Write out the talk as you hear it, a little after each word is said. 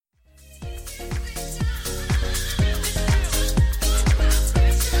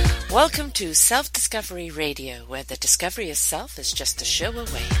Welcome to Self-Discovery Radio, where the discovery of self is just a show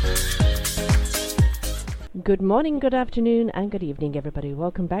away. Good morning, good afternoon, and good evening, everybody.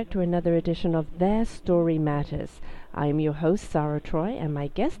 Welcome back to another edition of Their Story Matters. I am your host, Sarah Troy, and my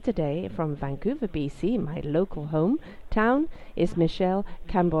guest today from Vancouver, BC, my local hometown, is Michelle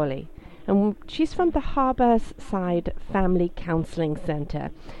Camboli. And she's from the Harborside Family Counseling Centre.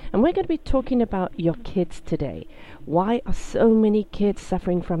 And we're going to be talking about your kids today. Why are so many kids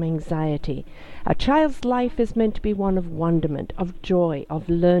suffering from anxiety? A child's life is meant to be one of wonderment, of joy, of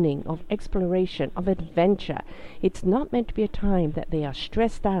learning, of exploration, of adventure. It's not meant to be a time that they are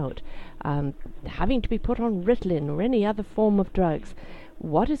stressed out, having to be put on Ritalin or any other form of drugs.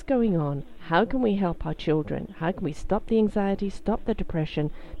 What is going on? How can we help our children? How can we stop the anxiety, stop the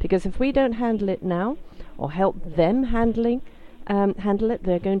depression? Because if we don't handle it now, or help them handle it,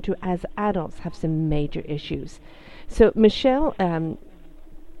 they're going to, as adults, have some major issues. So Michelle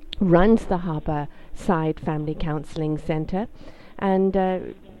runs the Harborside Family Counseling Centre, and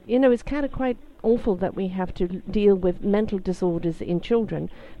it's kind of quite awful that we have to deal with mental disorders in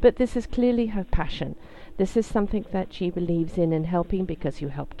children, but this is clearly her passion. This is something that she believes in helping, because you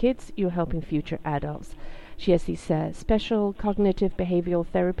help kids, you're helping future adults. She has these special cognitive behavioral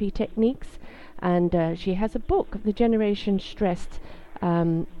therapy techniques, and she has a book, The Generation Stressed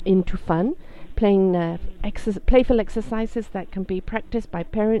into Fun, playful exercises that can be practiced by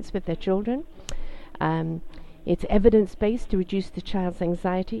parents with their children. It's evidence-based to reduce the child's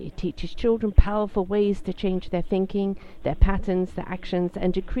anxiety. It teaches children powerful ways to change their thinking, their patterns, their actions,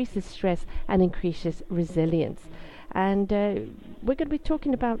 and decreases stress and increases resilience. And we're going to be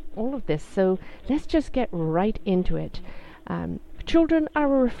talking about all of this, so let's just get right into it. Children are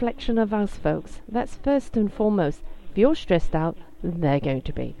a reflection of us, folks. That's first and foremost. If you're stressed out, they're going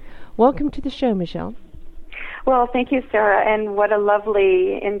to be. Welcome to the show, Michelle. Well, thank you, Sarah, and what a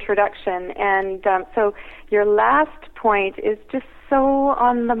lovely introduction. And so your last point is just so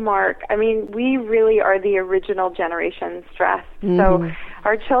on the mark. I mean, we really are the original generation stressed. Mm-hmm. So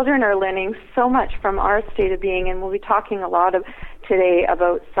our children are learning so much from our state of being, and we'll be talking a lot today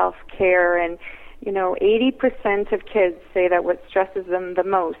about self-care. And, 80% of kids say that what stresses them the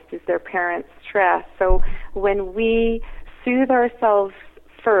most is their parents' stress. So when we soothe ourselves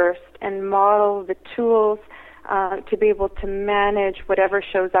first and model the tools to be able to manage whatever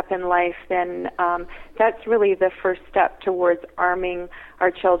shows up in life, then that's really the first step towards arming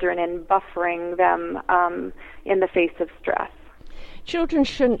our children and buffering them in the face of stress. Children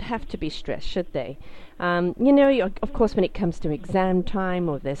shouldn't have to be stressed, should they? Of course, when it comes to exam time,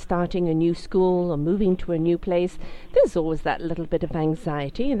 or they're starting a new school or moving to a new place, there's always that little bit of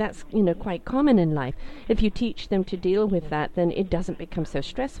anxiety, and that's, quite common in life. If you teach them to deal with that, then it doesn't become so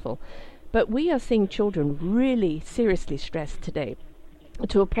stressful. But we are seeing children really seriously stressed today,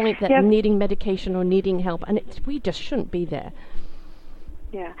 to a point that needing medication or needing help, and we just shouldn't be there.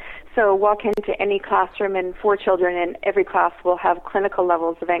 Yeah. So walk into any classroom, and 4 children in every class will have clinical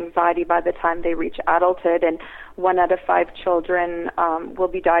levels of anxiety by the time they reach adulthood, and 1 out of 5 children will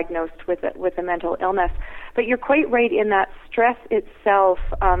be diagnosed with a mental illness. But you're quite right in that stress itself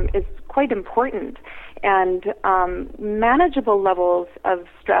is quite important. And manageable levels of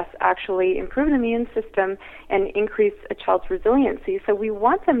stress actually improve the immune system and increase a child's resiliency. So we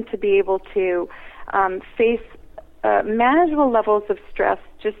want them to be able to face manageable levels of stress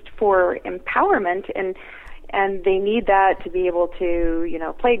just for empowerment, and they need that to be able to,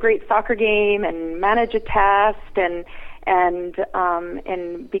 play a great soccer game and manage a test and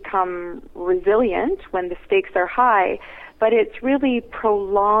become resilient when the stakes are high. But it's really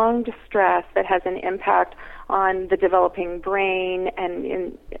prolonged stress that has an impact on the developing brain, and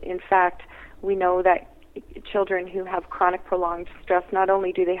in fact, we know that children who have chronic prolonged stress, not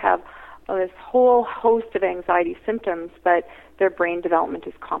only do they have this whole host of anxiety symptoms, but their brain development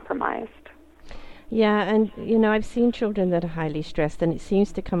is compromised. Yeah, and I've seen children that are highly stressed, and it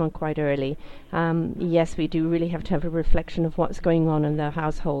seems to come on quite early. Yes, we do really have to have a reflection of what's going on in their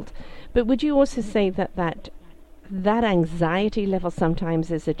household. But would you also say that anxiety level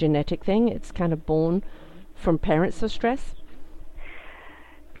sometimes is a genetic thing? It's kind of born from parents of stress?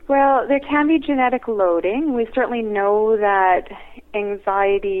 Well, there can be genetic loading. We certainly know that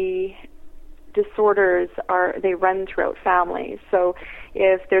anxiety disorders they run throughout families. So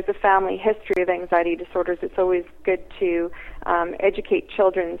if there's a family history of anxiety disorders, it's always good to educate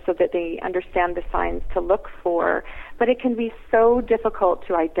children so that they understand the signs to look for. But it can be so difficult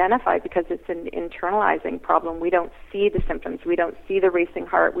to identify because it's an internalizing problem. We don't see the symptoms. We don't see the racing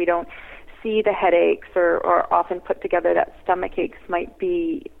heart. We don't see the headaches, or often put together that stomach aches might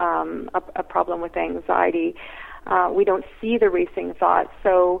be a problem with anxiety. We don't see the racing thoughts.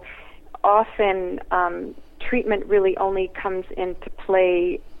 So often treatment really only comes into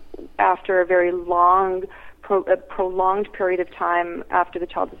play after a very prolonged period of time after the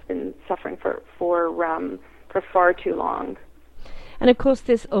child has been suffering for far too long. And of course,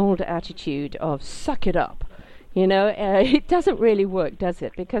 this old attitude of suck it up, it doesn't really work, does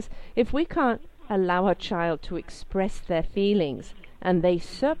it? Because if we can't allow a child to express their feelings and they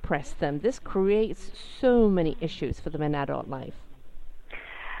suppress them, this creates so many issues for them in adult life.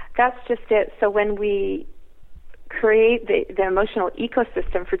 That's just it. So when we create the emotional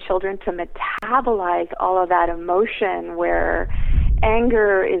ecosystem for children to metabolize all of that emotion, where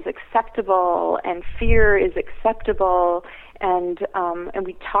anger is acceptable and fear is acceptable, and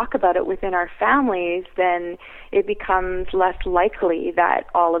we talk about it within our families, then it becomes less likely that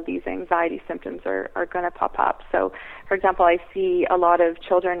all of these anxiety symptoms are going to pop up. So, for example, I see a lot of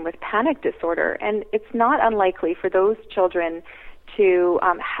children with panic disorder, and it's not unlikely for those children to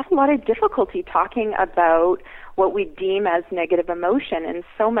have a lot of difficulty talking about what we deem as negative emotion, and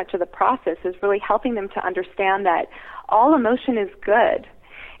so much of the process is really helping them to understand that all emotion is good,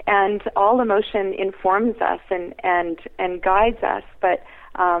 and all emotion informs us and guides us, but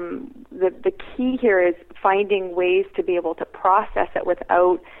the key here is finding ways to be able to process it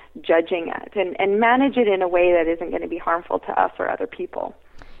without judging it, and manage it in a way that isn't going to be harmful to us or other people.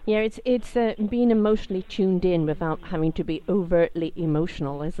 Yeah, it's being emotionally tuned in without having to be overtly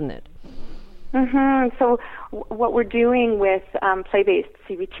emotional, isn't it? Mm-hmm. So what we're doing with play-based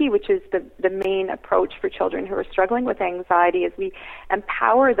CBT, which is the main approach for children who are struggling with anxiety, is we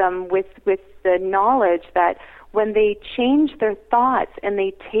empower them with the knowledge that when they change their thoughts and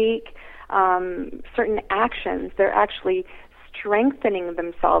they take certain actions, they're actually strengthening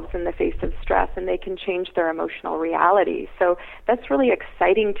themselves in the face of stress, and they can change their emotional reality. So that's really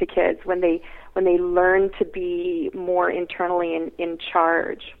exciting to kids when they learn to be more internally in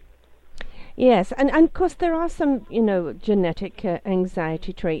charge. Yes, and of course there are some, genetic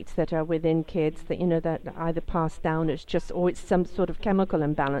anxiety traits that are within kids that, that are either passed down, or it's some sort of chemical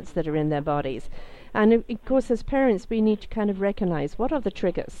imbalance that are in their bodies. And of course, as parents, we need to kind of recognize what are the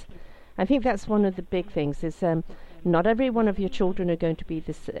triggers. I think that's one of the big things is not every one of your children are going to be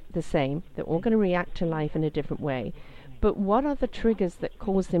the same. They're all going to react to life in a different way. But what are the triggers that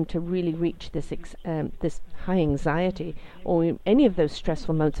cause them to really reach this high anxiety or any of those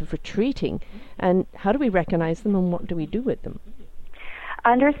stressful modes of retreating? And how do we recognize them, and what do we do with them?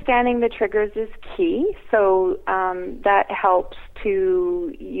 Understanding the triggers is key. So that helps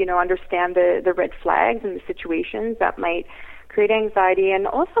to, understand the red flags and the situations that might create anxiety, and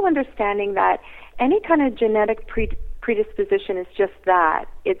also understanding that any kind of genetic predisposition is just that.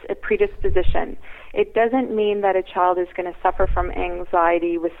 It's a predisposition. It doesn't mean that a child is going to suffer from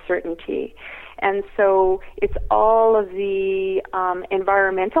anxiety with certainty. And so it's all of the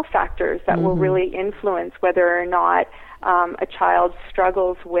environmental factors that will really influence whether or not a child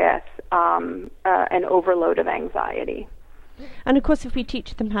struggles with an overload of anxiety. And of course, if we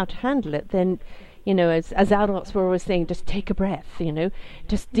teach them how to handle it, then as adults, we're always saying, just take a breath,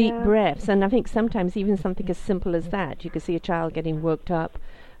 just deep breaths. And I think sometimes even something as simple as that, you can see a child getting worked up.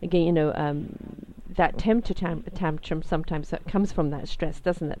 Again, that tantrum sometimes that comes from that stress,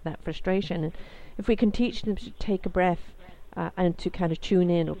 doesn't it? That frustration. And if we can teach them to take a breath and to kind of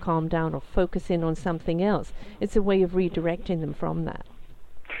tune in or calm down or focus in on something else, it's a way of redirecting them from that.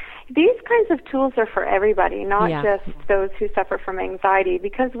 These kinds of tools are for everybody, not just those who suffer from anxiety,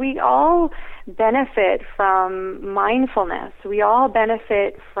 because we all benefit from mindfulness. We all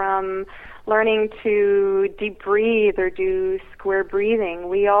benefit from learning to deep breathe or do square breathing.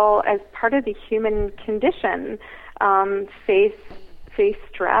 We all, as part of the human condition, face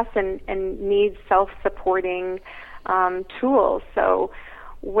stress and need self-supporting tools. So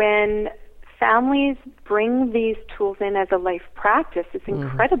when families bring these tools in as a life practice, it's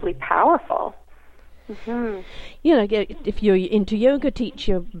incredibly powerful. If you're into yoga, teach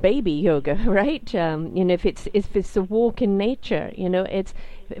your baby yoga, right? If it's a walk in nature, it's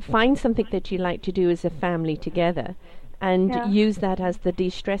find something that you like to do as a family together, and use that as the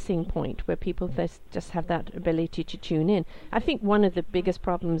de-stressing point where people just have that ability to tune in. I think one of the biggest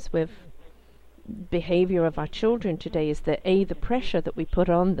problems with behavior of our children today is the pressure that we put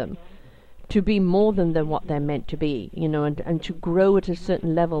on them to be more than what they're meant to be, and to grow at a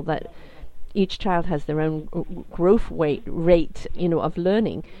certain level that each child has their own growth rate, of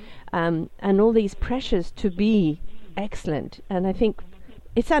learning, and all these pressures to be excellent. And I think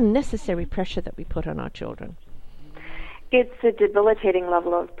it's unnecessary pressure that we put on our children. It's a debilitating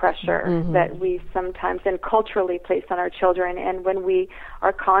level of pressure that we sometimes and culturally place on our children. And when we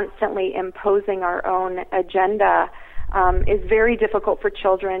are constantly imposing our own agenda is very difficult for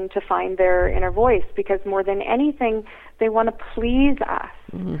children to find their inner voice, because more than anything, they want to please us.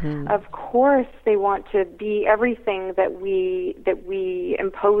 Mm-hmm. Of course, they want to be everything that we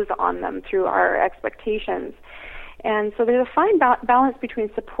impose on them through our expectations. And so there's a fine balance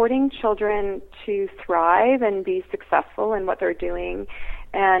between supporting children to thrive and be successful in what they're doing,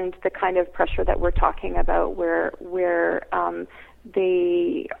 and the kind of pressure that we're talking about, where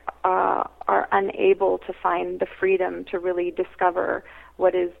they are unable to find the freedom to really discover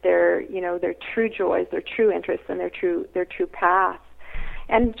what is their true joys, their true interests, and their true path.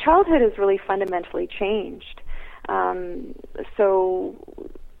 And childhood is really fundamentally changed. So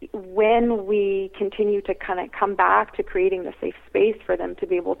when we continue to kind of come back to creating the safe space for them to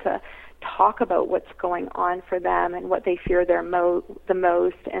be able to talk about what's going on for them and what they fear the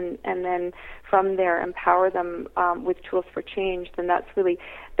most, and then from there empower them with tools for change, then that's really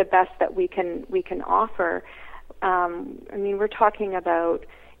the best that we can offer. We're talking about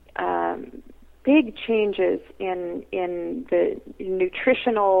big changes in the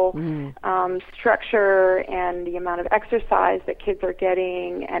nutritional structure and the amount of exercise that kids are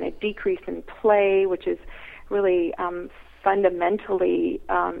getting, and a decrease in play, which is really fundamentally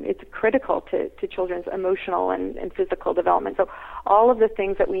it's critical to children's emotional and physical development. So all of the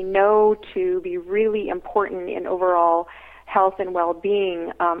things that we know to be really important in overall health and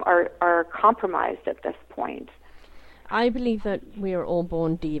well-being are compromised at this point. I believe that we are all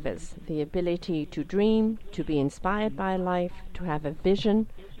born divas. The ability to dream, to be inspired by life, to have a vision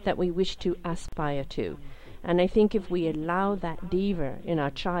that we wish to aspire to. And I think if we allow that diva in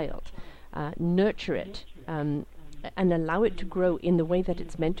our child, nurture it, and allow it to grow in the way that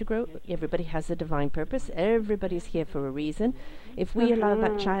it's meant to grow. Everybody has a divine purpose. Everybody's here for a reason. If we allow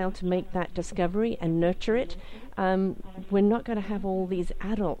that child to make that discovery and nurture it, we're not going to have all these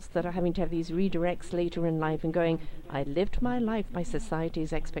adults that are having to have these redirects later in life and going, I lived my life by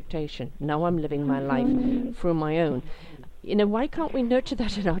society's expectation. Now I'm living my life through my own. Why can't we nurture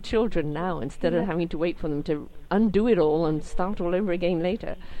that in our children now instead of having to wait for them to undo it all and start all over again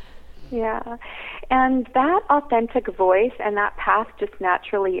later? Yeah, and that authentic voice and that path just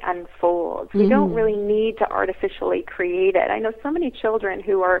naturally unfolds. We don't really need to artificially create it. I know so many children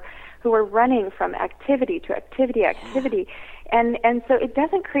who are running from activity to activity, and so it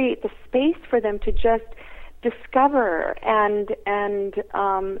doesn't create the space for them to just discover and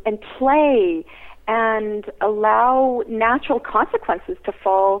play and allow natural consequences to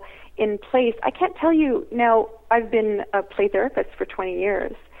fall in place. I can't tell you now. I've been a play therapist for 20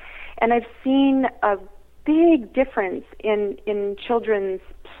 years. And I've seen a big difference in children's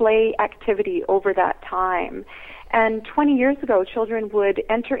play activity over that time. And 20 years ago, children would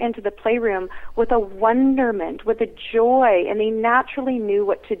enter into the playroom with a wonderment, with a joy, and they naturally knew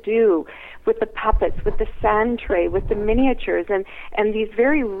what to do with the puppets, with the sand tray, with the miniatures, and these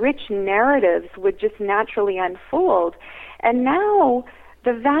very rich narratives would just naturally unfold. And now,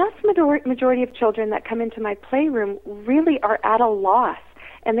 the vast majority of children that come into my playroom really are at a loss.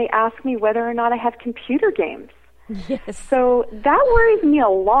 And they ask me whether or not I have computer games. Yes. So that worries me a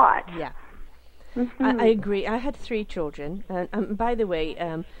lot. Yeah. I agree. I had 3 children. And by the way,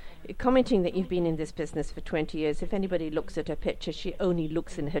 commenting that you've been in this business for 20 years, if anybody looks at her picture, she only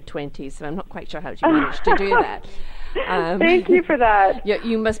looks in her 20s, so I'm not quite sure how she managed to do that. Thank you for that.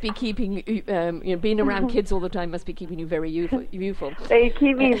 You must be keeping, being around kids all the time must be keeping you very youthful. They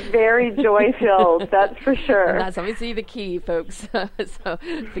keep me very joy-filled, that's for sure. And that's obviously the key, folks. So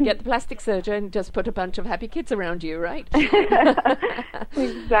forget the plastic surgeon, just put a bunch of happy kids around you, right?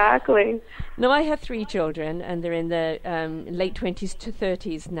 Exactly. No, I have 3 children, and they're in the late 20s to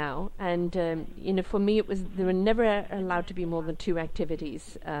 30s now. And for me, they were never allowed to be more than 2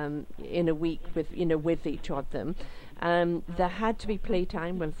 activities in a week with each of them. There had to be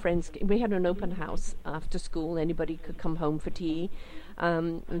playtime when friends. We had an open house after school. Anybody could come home for tea.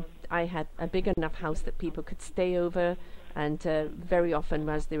 I had a big enough house that people could stay over. And very often,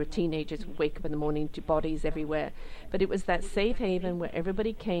 as they were teenagers, would wake up in the morning to bodies everywhere. But it was that safe haven where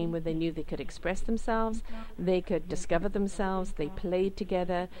everybody came, where they knew they could express themselves, they could discover themselves, they played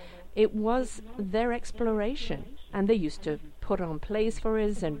together. It was their exploration. And they used to put on plays for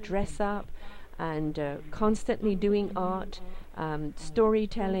us and dress up and constantly doing art,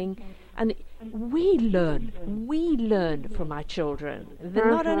 storytelling. And we learn from our children.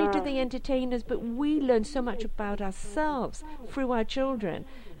 Not only do they entertain us, but we learn so much about ourselves through our children.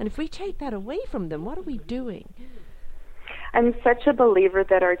 And if we take that away from them, what are we doing? I'm such a believer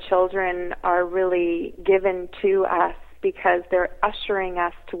that our children are really given to us because they're ushering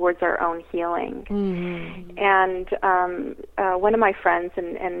us towards our own healing. Mm-hmm. And one of my friends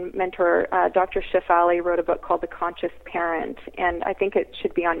and mentor, Dr. Shefali, wrote a book called The Conscious Parent, and I think it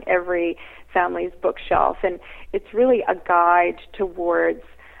should be on every family's bookshelf. And it's really a guide towards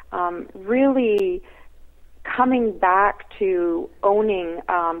really coming back to owning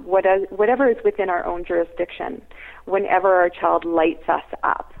whatever is within our own jurisdiction whenever our child lights us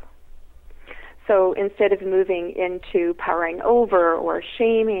up. So instead of moving into powering over or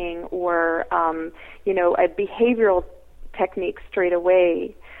shaming or, a behavioral technique straight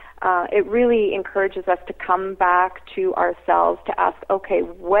away, it really encourages us to come back to ourselves to ask, okay,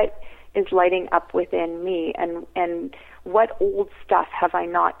 what is lighting up within me, and what old stuff have I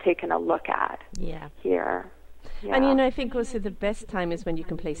not taken a look at here? Yeah. And, I think also the best time is when you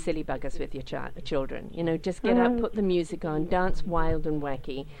can play silly buggers with your children. Just get out, put the music on, dance wild and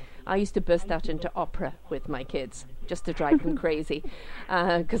wacky. I used to burst out into opera with my kids just to drive them crazy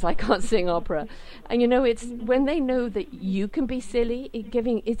because I can't sing opera. And, it's when they know that you can be silly,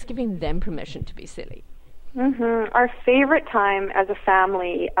 it's giving them permission to be silly. Mm-hmm. Our favorite time as a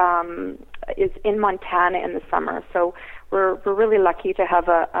family is in Montana in the summer. So we're really lucky to have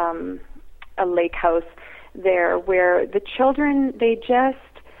a lake house there where the children, they just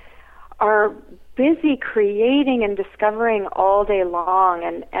are busy creating and discovering all day long,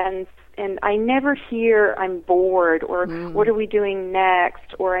 and I never hear I'm bored or what are we doing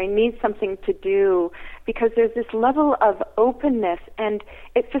next or I need something to do, because there's this level of openness and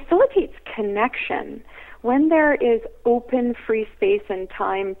it facilitates connection. When there is open, free space and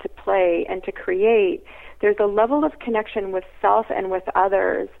time to play and to create, there's a level of connection with self and with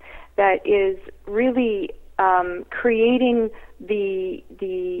others that is really creating the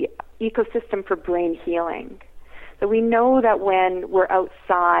ecosystem for brain healing. So we know that when we're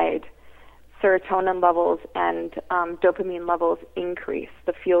outside, serotonin levels and dopamine levels increase,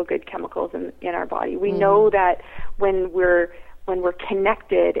 the feel-good chemicals in our body. We know that when we're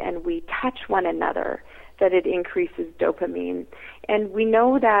connected and we touch one another, that it increases dopamine. And we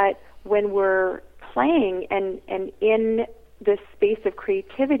know that when we're playing and in this space of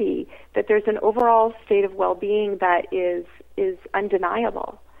creativity, that there's an overall state of well-being that is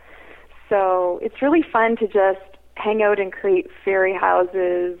undeniable. So it's really fun to just hang out and create fairy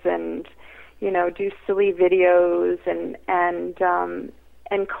houses and, do silly videos and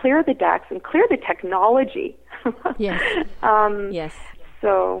clear the decks and clear the technology. Yes. Yes.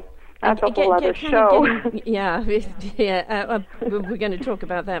 So that's a whole other show. We're going to talk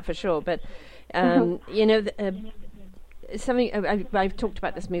about that for sure. But something I've talked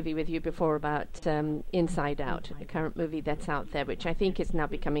about this movie with you before about Inside Out, the current movie that's out there, which I think is now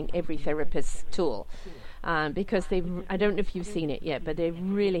becoming every therapist's tool. Because I don't know if you've seen it yet, but they've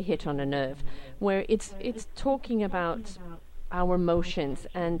really hit on a nerve where it's talking about our emotions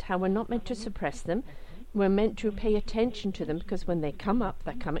and how we're not meant to suppress them. We're meant to pay attention to them because when they come up,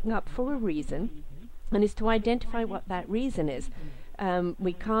 they're coming up for a reason, and it's to identify what that reason is.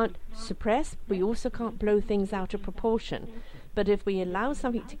 We can't suppress, we also can't blow things out of proportion. But if we allow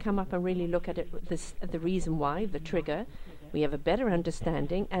something to come up and really look at it, the reason why, the trigger, we have a better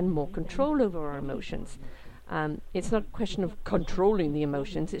understanding and more control over our emotions. It's not a question of controlling the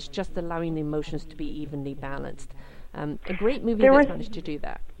emotions, it's just allowing the emotions to be evenly balanced. A great movie that's managed to do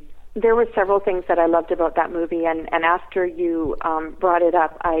that. There were several things that I loved about that movie, and after you brought it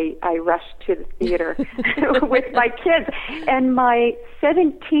up, I rushed to the theater with my kids, and my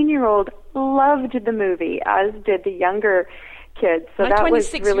 17-year-old loved the movie, as did the younger kids. So that was really fun to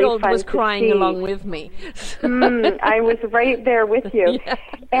see. My 26-year-old was crying along with me. I was right there with you. Yeah.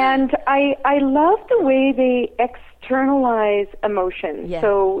 And I love the way they externalize emotions. Yeah.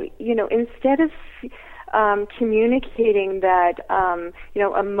 So, instead of communicating that,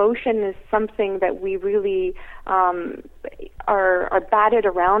 emotion is something that we really are batted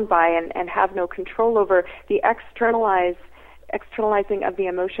around by and have no control over, the externalizing of the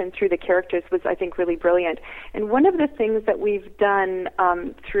emotion through the characters was, I think, really brilliant. And one of the things that we've done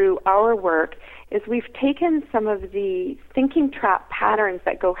through our work is we've taken some of the thinking trap patterns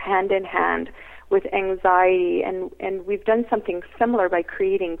that go hand in hand with anxiety, and we've done something similar by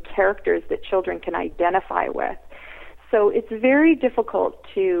creating characters that children can identify with. So it's very difficult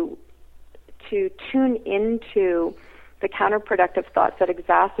to tune into the counterproductive thoughts that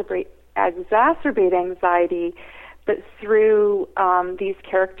exacerbate anxiety, but through these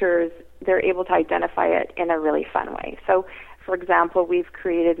characters, they're able to identify it in a really fun way. So, for example, we've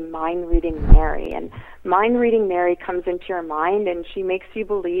created Mind Reading Mary, and Mind Reading Mary comes into your mind and she makes you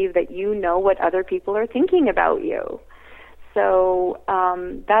believe that you know what other people are thinking about you. so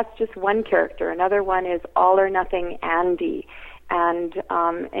that's just one character. Another one is All or Nothing Andy. And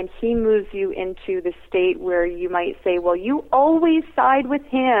he moves you into the state where you might say, well, you always side with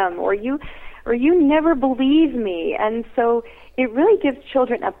him, or you never believe me. And so it really gives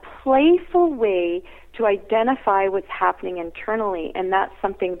children a playful way to identify what's happening internally, and that's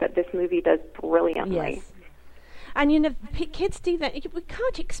something that this movie does brilliantly. Yes. And, kids do that. We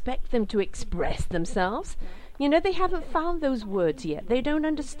can't expect them to express themselves. They haven't found those words yet. They don't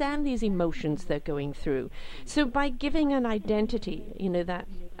understand these emotions they're going through. So by giving an identity, that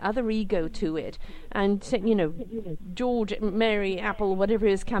other ego to it, and, George, Mary, Apple, whatever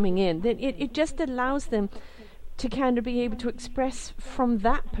is coming in, then it just allows them to kind of be able to express from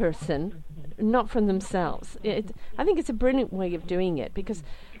that person, not from themselves. I think it's a brilliant way of doing it, because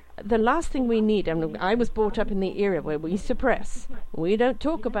the last thing we need, I was brought up in the era where we suppress. We don't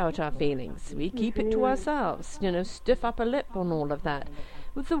talk about our feelings. We keep it to ourselves, stiff upper lip on all of that.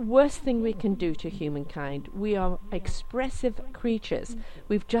 Well, the worst thing we can do to humankind. We are expressive creatures.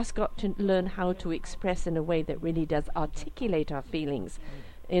 We've just got to learn how to express in a way that really does articulate our feelings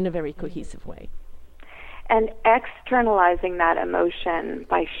in a very cohesive way. And externalizing that emotion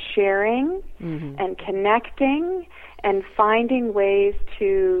by sharing and connecting and finding ways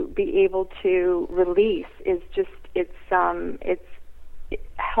to be able to release is just, it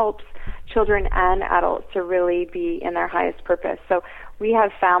helps children and adults to really be in their highest purpose. So we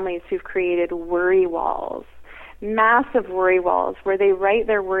have families who've created worry walls, massive worry walls, where they write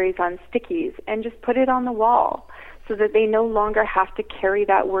their worries on stickies and just put it on the wall, so that they no longer have to carry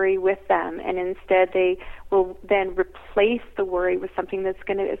that worry with them, and instead they will then replace the worry with something a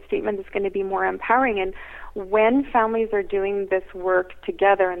statement that's going to be more empowering. And when families are doing this work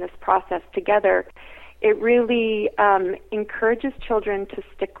together and this process together, it really encourages children to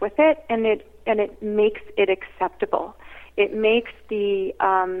stick with it, and it makes it acceptable. It makes the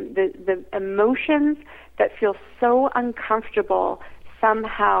emotions that feel so uncomfortable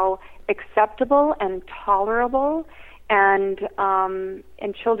somehow acceptable and tolerable, and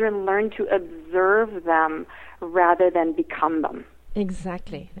children learn to observe them rather than become them.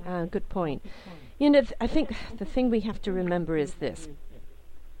 Exactly. Good point. I think the thing we have to remember is this.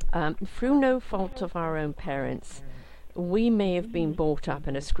 Through no fault of our own parents, we may have been brought up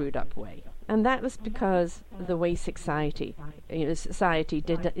in a screwed up way. And that was because the way society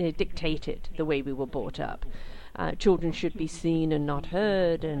dictated the way we were brought up. Children should be seen and not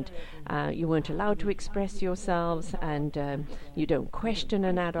heard, and you weren't allowed to express yourselves, and you don't question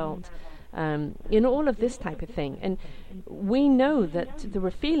an adult. All of this type of thing. And we know that there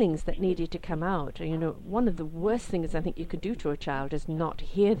were feelings that needed to come out. One of the worst things I think you could do to a child is not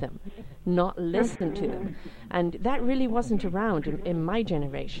hear them, not listen to them. And that really wasn't around in my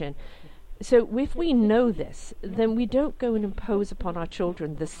generation. So if we know this, then we don't go and impose upon our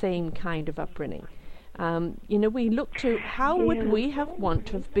children the same kind of upbringing. We look to how would we want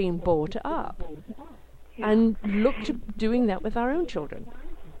to have been brought up, and look to doing that with our own children.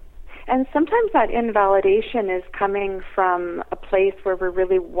 And sometimes that invalidation is coming from a place where we're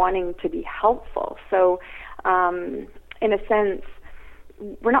really wanting to be helpful. So, in a sense,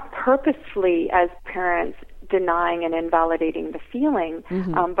 we're not purposefully, as parents, denying and invalidating the feeling,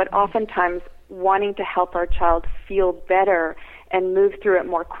 but oftentimes wanting to help our child feel better and move through it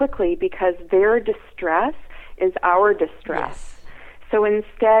more quickly, because their distress is our distress. Yes. So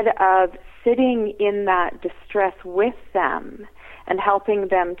instead of sitting in that distress with them and helping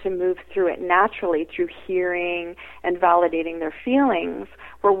them to move through it naturally through hearing and validating their feelings,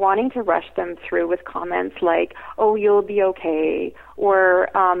 we're wanting to rush them through with comments like, oh, you'll be okay, or,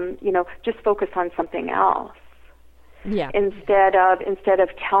 just focus on something else. Yeah. Instead of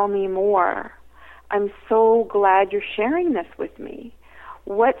tell me more. I'm so glad you're sharing this with me.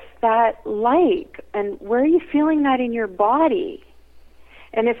 What's that like? And where are you feeling that in your body?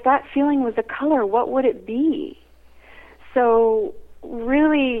 And if that feeling was a color, what would it be? So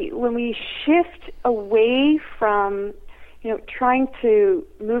really, when we shift away from, trying to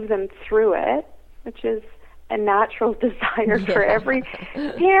move them through it, which is a natural desire for every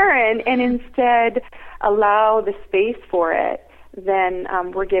parent, and instead allow the space for it, then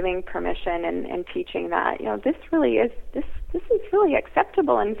we're giving permission and teaching that, this really is, this is really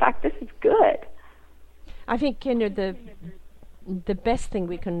acceptable. In fact, this is good. I think, the best thing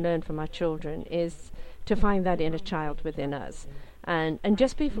we can learn from our children is to find that inner child within us. And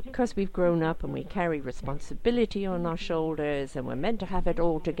just because we've grown up and we carry responsibility on our shoulders and we're meant to have it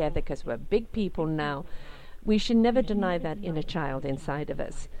all together because we're big people now, we should never deny that inner child inside of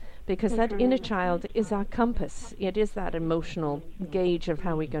us. because that inner child is our compass. It is that emotional gauge of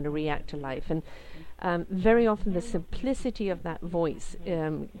how we're going to react to life. And very often the simplicity of that voice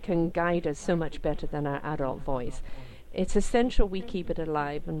can guide us so much better than our adult voice. It's essential we keep it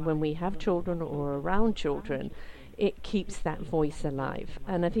alive, and when we have children or around children, it keeps that voice alive.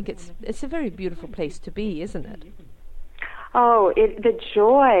 And I think it's a very beautiful place to be, isn't it? Oh, the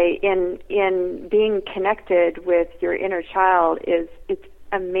joy in being connected with your inner child it's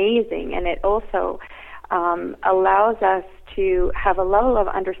amazing, and it also allows us to have a level of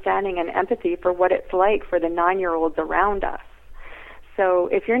understanding and empathy for what it's like for the 9-year-olds around us. So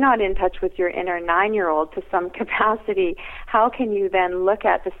if you're not in touch with your inner 9-year-old to some capacity, how can you then look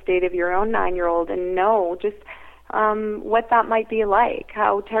at the state of your own 9-year-old and know just what that might be like,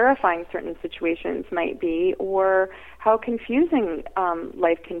 how terrifying certain situations might be, or how confusing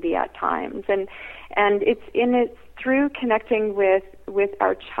life can be at times. And it's through connecting with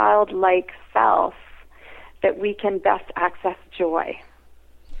our childlike self that we can best access joy.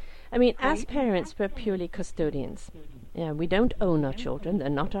 I mean, as parents, we're purely custodians. Yeah, we don't own our children. They're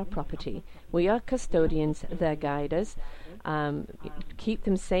not our property. We are custodians. They're guiders. Keep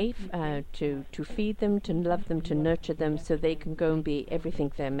them safe, to feed them, to love them, to nurture them so they can go and be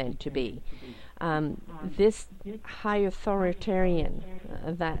everything they're meant to be. This high authoritarian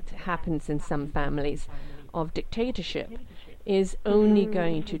that happens in some families of dictatorship is only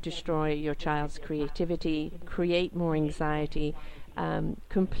going to destroy your child's creativity, create more anxiety,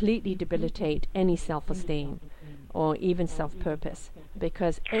 completely debilitate any self-esteem or even self-purpose,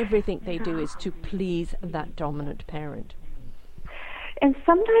 because everything they do is to please that dominant parent. And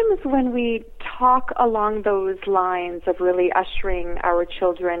sometimes when we talk along those lines of really ushering our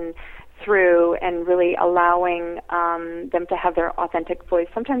children through and really allowing them to have their authentic voice,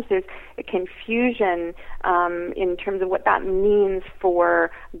 sometimes there's a confusion in terms of what that means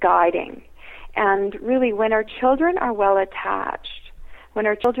for guiding. And really, when our children are well attached, when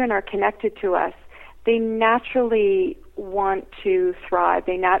our children are connected to us, they naturally want to thrive.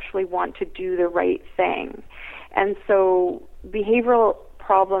 They naturally want to do the right thing. And so behavioral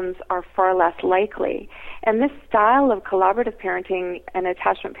problems are far less likely. And this style of collaborative parenting and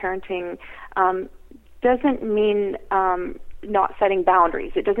attachment parenting doesn't mean not setting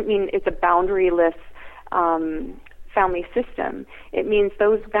boundaries. It doesn't mean it's a boundaryless family system. It means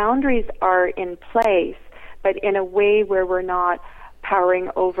those boundaries are in place, but in a way where we're not powering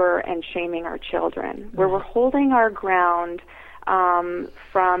over and shaming our children, where we're holding our ground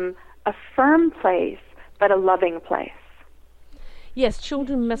from a firm place, but a loving place. Yes,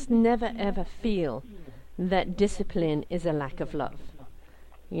 children must never ever feel that discipline is a lack of love.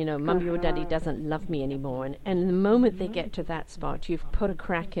 You know, Mummy or Daddy doesn't love me anymore, and the moment they get to that spot, you've put a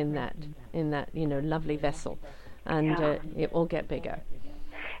crack in that lovely vessel, and it will get bigger.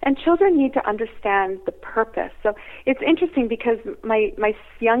 And children need to understand the purpose. So it's interesting because my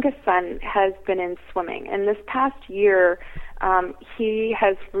youngest son has been in swimming, and this past year he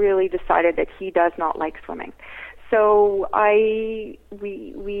has really decided that he does not like swimming. So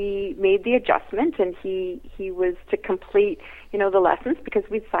we made the adjustment, and he was to complete the lessons because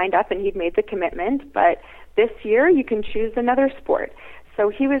we'd signed up and he'd made the commitment. But this year you can choose another sport. So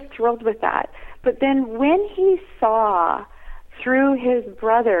he was thrilled with that. But then when he saw through his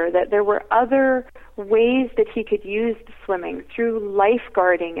brother that there were other ways that he could use the swimming, through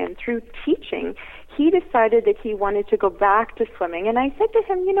lifeguarding and through teaching, he decided that he wanted to go back to swimming. And I said to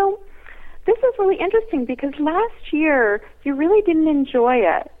him, this is really interesting because last year you really didn't enjoy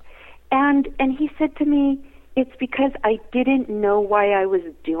it. And he said to me, it's because I didn't know why I was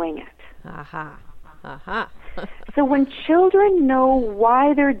doing it. Aha. Aha. So when children know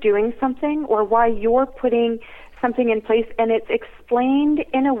why they're doing something or why you're putting something in place and it's explained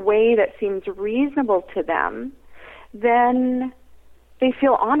in a way that seems reasonable to them, then they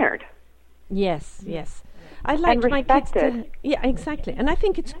feel honored. Yes. I like my kids to... Yeah, exactly. And I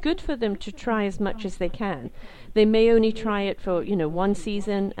think it's good for them to try as much as they can. They may only try it for, one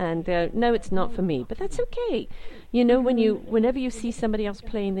season and no, it's not for me. But that's okay. Whenever you see somebody else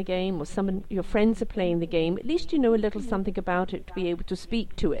playing the game or your friends are playing the game, at least you know a little something about it to be able to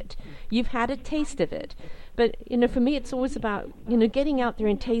speak to it. You've had a taste of it. But, for me, it's always about, getting out there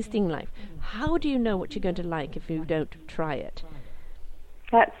and tasting life. How do you know what you're going to like if you don't try it?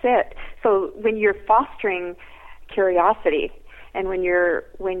 That's it. So when you're fostering curiosity and when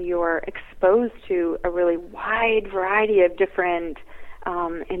you're exposed to a really wide variety of different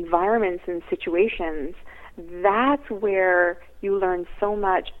environments and situations, that's where you learn so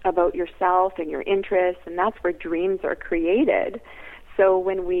much about yourself and your interests, and that's where dreams are created. So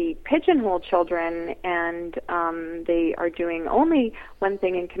when we pigeonhole children and they are doing only one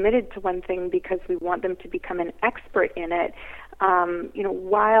thing and committed to one thing because we want them to become an expert in it,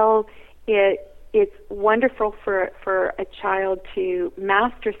 while it's wonderful for a child to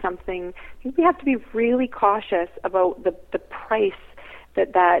master something, I think we have to be really cautious about the price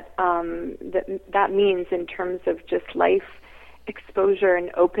that means in terms of just life exposure and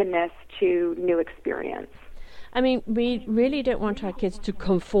openness to new experience. I mean, we really don't want our kids to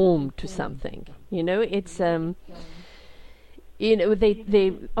conform to something. It's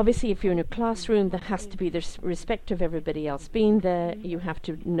they obviously, if you're in a classroom, there has to be this respect of everybody else being there. You have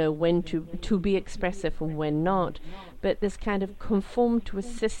to know when to be expressive and when not. But this kind of conform to a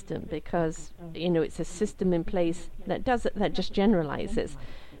system because it's a system in place that just generalizes.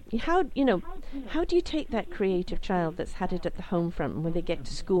 How do you take that creative child that's had it at the home front, and when they get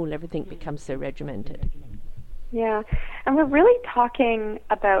to school, everything becomes so regimented? Yeah, and we're really talking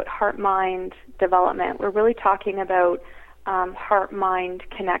about heart-mind development. We're really talking about heart-mind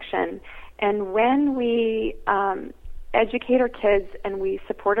connection. And when we educate our kids and we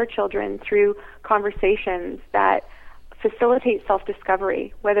support our children through conversations that facilitate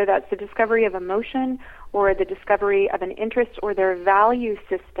self-discovery, whether that's the discovery of emotion or the discovery of an interest or their value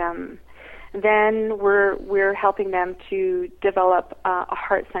system, then we're helping them to develop a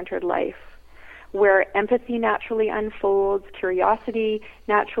heart-centered life, where empathy naturally unfolds, curiosity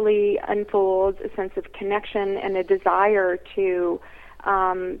naturally unfolds, a sense of connection and a desire to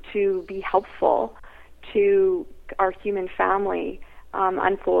be helpful to our human family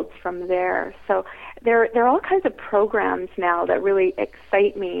unfolds from there. So there are all kinds of programs now that really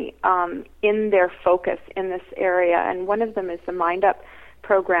excite me in their focus in this area, and one of them is the Mind Up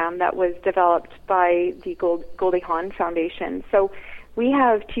program that was developed by the Goldie Hawn Foundation. So we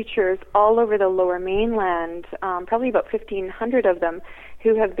have teachers all over the Lower Mainland, probably about 1,500 of them,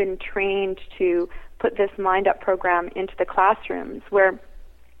 who have been trained to put this Mind Up program into the classrooms, where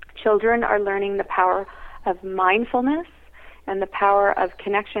children are learning the power of mindfulness and the power of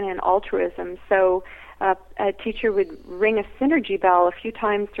connection and altruism. So a teacher would ring a synergy bell a few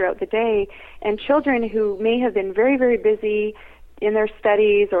times throughout the day, and children who may have been very, very busy in their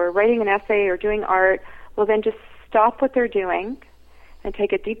studies or writing an essay or doing art will then just stop what they're doing and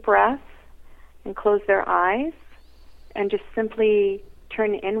take a deep breath and close their eyes and just simply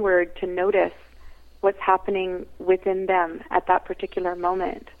turn inward to notice what's happening within them at that particular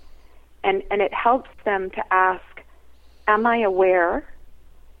moment. And it helps them to ask, am I aware?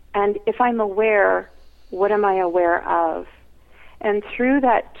 And if I'm aware, what am I aware of? And through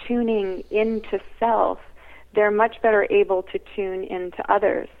that tuning into self, they're much better able to tune into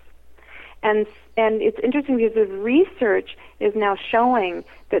others. And it's interesting because the research is now showing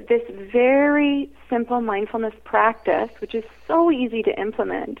that this very simple mindfulness practice, which is so easy to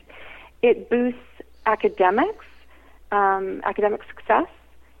implement, it boosts academic success,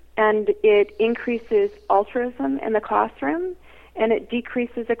 and it increases altruism in the classroom, and it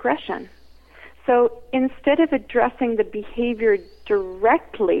decreases aggression. So instead of addressing the behavior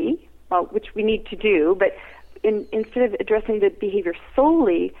directly, well, which we need to do, but instead of addressing the behavior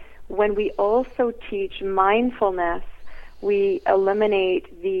solely, when we also teach mindfulness, we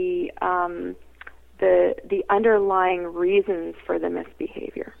eliminate the underlying reasons for the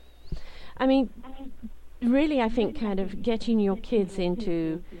misbehavior. I mean, really, I think kind of getting your kids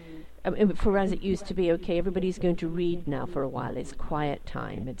into, for us it used to be, okay, everybody's going to read now for a while. It's quiet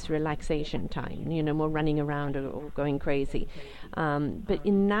time. It's relaxation time, more running around or going crazy. But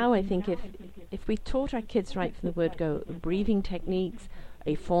now I think if we taught our kids right from the word go, breathing techniques,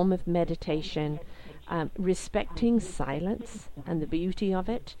 a form of meditation, respecting silence and the beauty of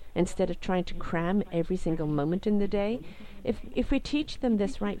it, instead of trying to cram every single moment in the day. If we teach them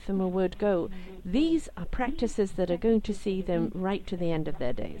this right from a word go, these are practices that are going to see them right to the end of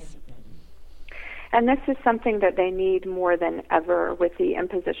their days. And this is something that they need more than ever with the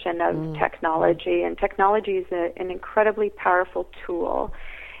imposition of technology. And technology is an incredibly powerful tool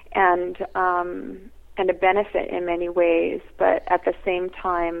and a benefit in many ways, but at the same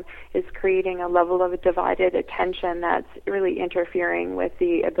time is creating a level of divided attention that's really interfering with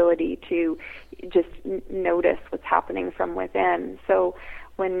the ability to just notice what's happening from within. So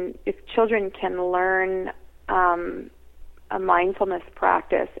if children can learn a mindfulness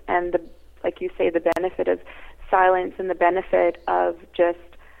practice and like you say, the benefit of silence and the benefit of just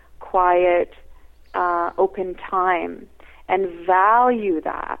quiet, open time, and value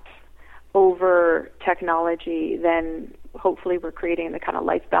that over technology, then hopefully we're creating the kind of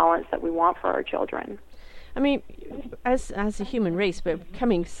life balance that we want for our children. I mean, as a human race, we're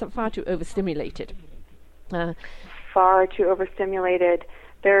becoming far too overstimulated. far too overstimulated.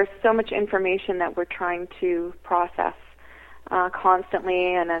 There's so much information that we're trying to process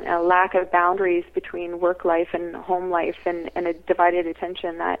constantly, and a lack of boundaries between work life and home life, and a divided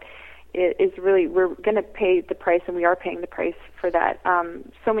attention that is really, we're going to pay the price, and we are paying the price for that.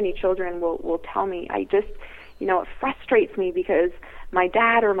 So many children will tell me, it frustrates me because my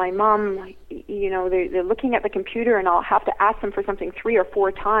dad or my mom, they're looking at the computer, and I'll have to ask them for something 3 or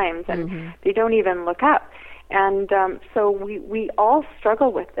 4 times, and they don't even look up. And so we all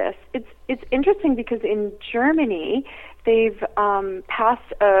struggle with this. It's interesting because in Germany, they've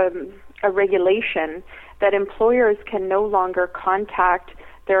passed a regulation that employers can no longer contact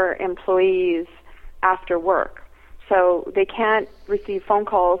their employees after work. So they can't receive phone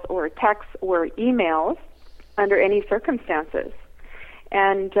calls or texts or emails under any circumstances.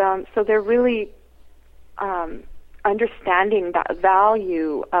 And so they're really understanding that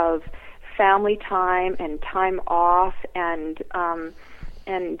value of family time and time off, and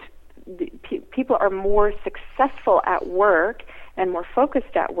people are more successful at work and more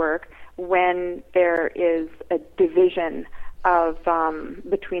focused at work when there is a division of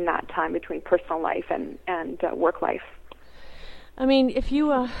between that time, between personal life and work life. I mean, if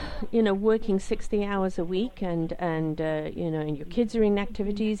you are, working 60 hours a week, and your kids are in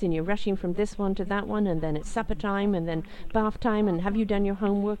activities, and you're rushing from this one to that one, and then it's supper time, and then bath time, and have you done your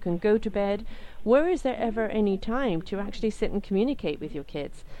homework and go to bed, where is there ever any time to actually sit and communicate with your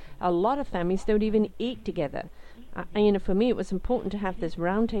kids? A lot of families don't even eat together. For me, it was important to have this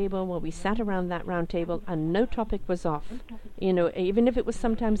round table where we sat around that round table and no topic was off. Even if it was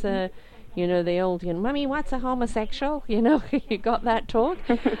sometimes the old, Mummy, what's a homosexual? You got that talk.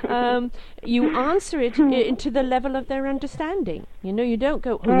 You answer it to the level of their understanding. You don't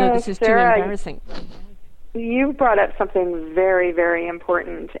go, oh no, this is Sarah, too embarrassing. You brought up something very, very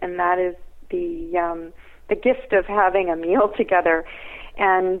important, and that is the gift of having a meal together.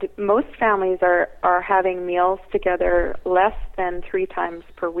 And most families are having meals together less than 3 times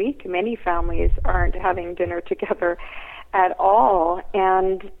per week. Many families aren't having dinner together at all,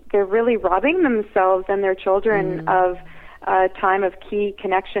 and they're really robbing themselves and their children of a time of key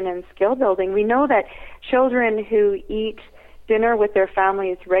connection and skill building. We know that children who eat dinner with their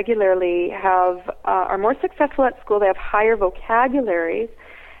families regularly are more successful at school. They have higher vocabularies,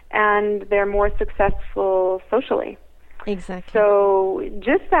 and they're more successful socially. Exactly. So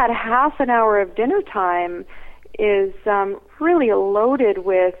just that half an hour of dinner time is really loaded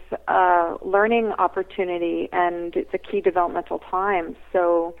with learning opportunity, and it's a key developmental time.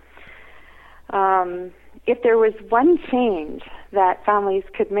 So if there was one change that families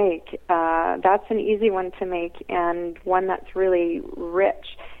could make, that's an easy one to make, and one that's really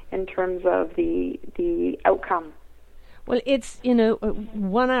rich in terms of the outcome. Well, it's,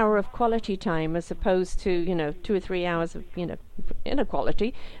 1 hour of quality time as opposed to, 2 or 3 hours of,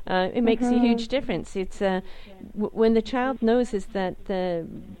 inequality. It makes a huge difference. It's when the child knows is that they're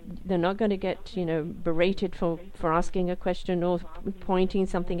not going to get, berated for asking a question or pointing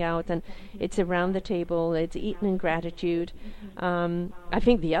something out, and it's around the table, it's eaten in gratitude. I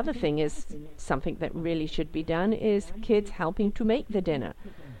think the other thing is something that really should be done is kids helping to make the dinner,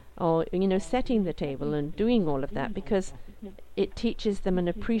 or setting the table and doing all of that, because it teaches them an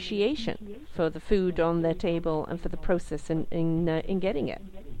appreciation for the food on their table and for the process in getting it.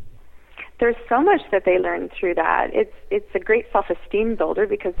 There's so much that they learn through that. It's a great self-esteem builder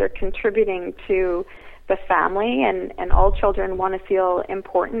because they're contributing to the family, and all children want to feel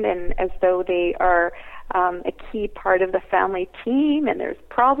important and as though they are a key part of the family team, and there's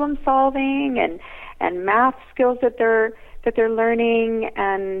problem solving and math skills that they're learning,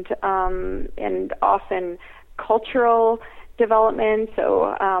 and often cultural development.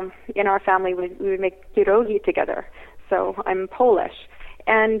 So in our family, we would make pierogi together. So I'm Polish,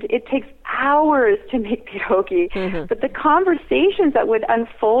 and it takes hours to make pierogi, but the conversations that would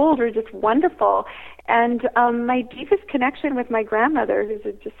unfold are just wonderful. And my deepest connection with my grandmother,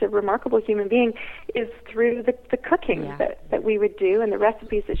 who's just a remarkable human being, is through the cooking that we would do and the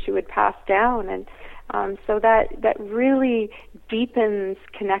recipes that she would pass down. And so that really deepens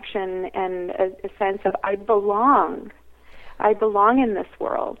connection and a sense of I belong in this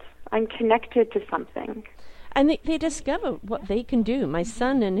world. I'm connected to something. And they discover what they can do. My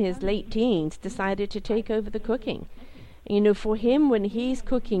son in his late teens decided to take over the cooking. For him, when he's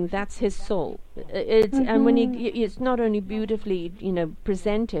cooking, that's his soul. And when it's not only beautifully,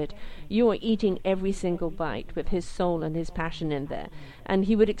 presented, you're eating every single bite with his soul and his passion in there. And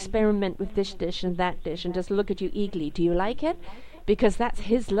he would experiment with this dish and that dish and just look at you eagerly. Do you like it? because that's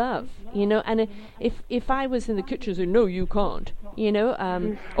his love, and if I was in the kitchen saying, no, you can't,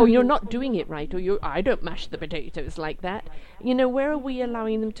 or you're not doing it right, or I don't mash the potatoes like that, where are we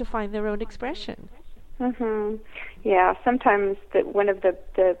allowing them to find their own expression? Mm-hmm. Yeah, sometimes one of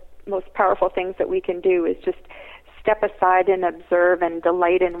the most powerful things that we can do is just step aside and observe and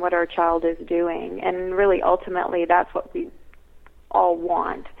delight in what our child is doing. And really, ultimately, that's what we all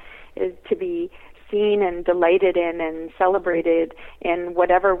want, is to be seen and delighted in and celebrated in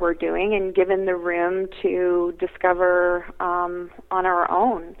whatever we're doing and given the room to discover on our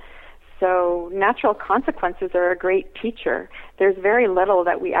own. So natural consequences are a great teacher. There's very little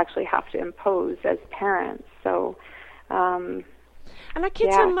that we actually have to impose as parents. So, and our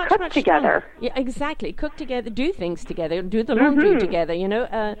kids are much together. Stronger. Yeah, exactly. Cook together, do things together, do the laundry together.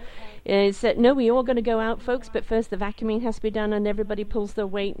 No, we're all going to go out, folks, but first the vacuuming has to be done, and everybody pulls their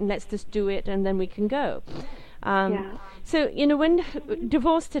weight, and let's just do it, and then we can go. So, when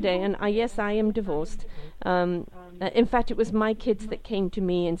divorced today, and yes, I am divorced. In fact, it was my kids that came to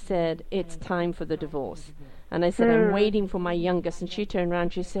me and said, it's time for the divorce. And I said, I'm waiting for my youngest. And she turned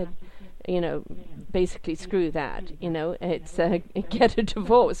around, she said, basically screw that, it's get a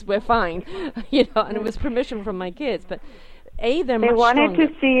divorce, we're fine, and it was permission from my kids. But they're much stronger.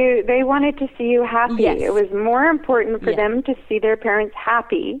 They wanted to see you happy. Yes. It was more important for them to see their parents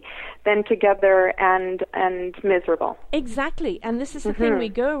happy than together and miserable. Exactly. And this is the thing, we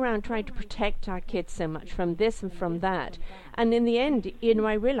go around trying to protect our kids so much from this and from that. And in the end,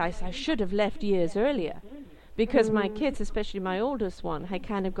 I realized I should have left years earlier. Because my kids, especially my oldest one, had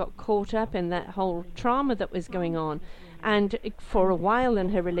kind of got caught up in that whole trauma that was going on. And for a while in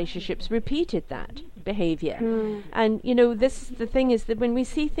her relationships repeated that behavior. And, the thing is that when we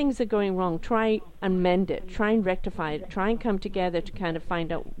see things are going wrong, try and mend it, try and rectify it, try and come together to kind of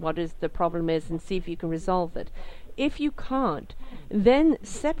find out what is the problem is and see if you can resolve it. If you can't, then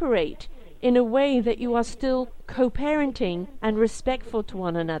separate in a way that you are still co-parenting and respectful to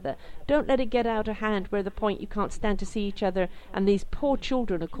one another. Don't let it get out of hand where the point you can't stand to see each other and these poor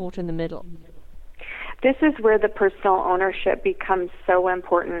children are caught in the middle. This is where the personal ownership becomes so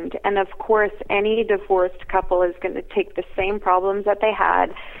important. And of course, any divorced couple is going to take the same problems that they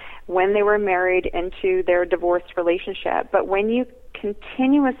had when they were married into their divorced relationship. But when you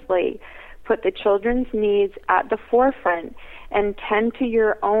continuously put the children's needs at the forefront and tend to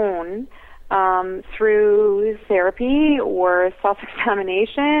your own through therapy or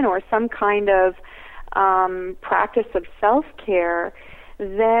self-examination or some kind of practice of self-care,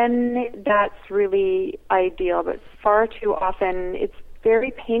 then that's really ideal. But far too often, it's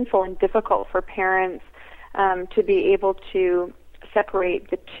very painful and difficult for parents to be able to separate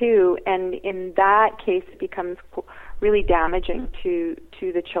the two, and in that case, it becomes really damaging to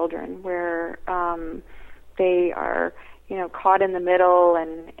the children, where they are caught in the middle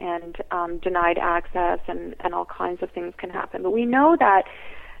and denied access, and all kinds of things can happen. But we know that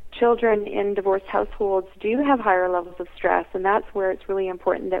children in divorced households do have higher levels of stress, and that's where it's really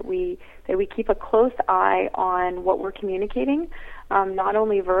important that we keep a close eye on what we're communicating, not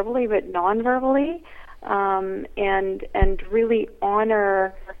only verbally but non-verbally, and really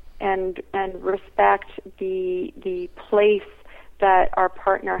honor and respect the place that our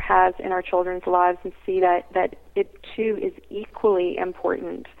partner has in our children's lives, and see that it too is equally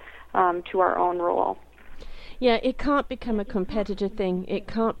important to our own role. Yeah, it can't become a competitive thing. It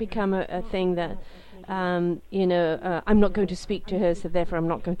can't become a thing that, I'm not going to speak to her, so therefore I'm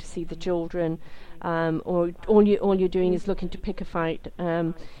not going to see the children, or all you're doing is looking to pick a fight.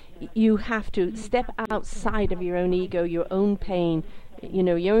 You have to step outside of your own ego, your own pain,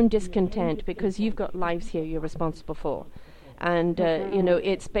 your own discontent, because you've got lives here you're responsible for. And,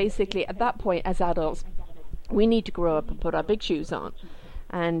 it's basically, at that point, as adults, we need to grow up and put our big shoes on.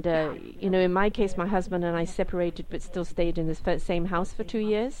 And, in my case, my husband and I separated but still stayed in the same house for 2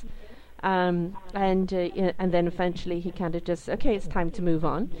 years. And then eventually he kind of just, okay, it's time to move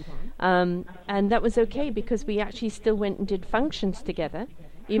on. And that was okay because we actually still went and did functions together,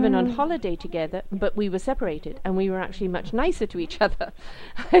 even on holiday together, but we were separated, and we were actually much nicer to each other.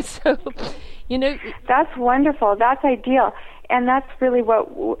 So, That's wonderful. That's ideal. And that's really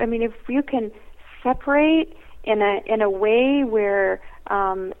if you can separate in a way where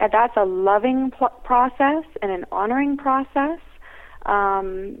that's a loving process and an honoring process,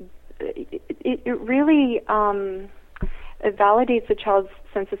 it really it validates a child's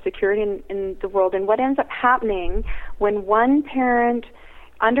sense of security in the world. And what ends up happening when one parent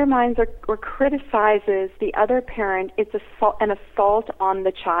undermines or criticizes the other parent, it's an assault on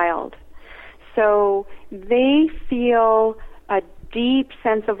the child. So they feel a deep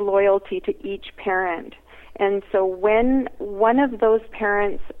sense of loyalty to each parent. And so when one of those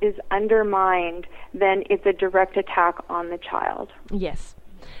parents is undermined, then it's a direct attack on the child. Yes.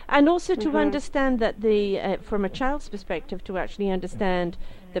 And also to understand that from a child's perspective, to actually understand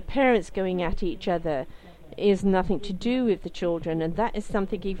the parents going at each other is nothing to do with the children, and that is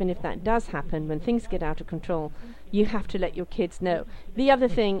something, even if that does happen, when things get out of control, you have to let your kids know. The other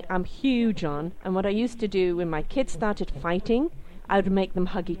thing I'm huge on, and what I used to do when my kids started fighting, I would make them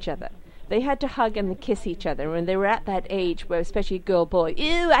hug each other. They had to hug and kiss each other when they were at that age where, especially girl, boy,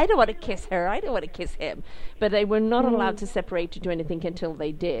 ew, I don't want to kiss her, I don't want to kiss him. But they were not allowed to separate to do anything until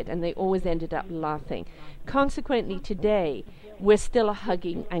they did, and they always ended up laughing. Consequently, today, we're still a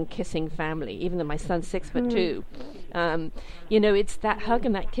hugging and kissing family, even though my son's 6'2". It's that hug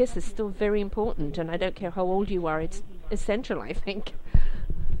and that kiss is still very important, and I don't care how old you are, it's essential, I think.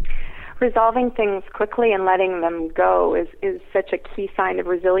 Resolving things quickly and letting them go is such a key sign of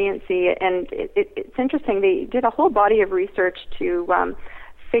resiliency. And it's interesting. They did a whole body of research to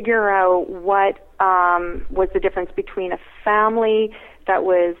figure out what was the difference between a family that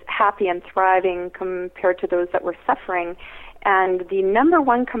was happy and thriving compared to those that were suffering. And the number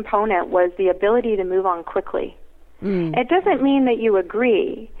one component was the ability to move on quickly. It doesn't mean that you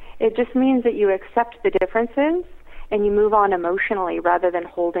agree. It just means that you accept the differences and you move on emotionally rather than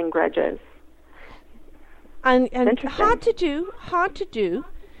holding grudges. And hard to do,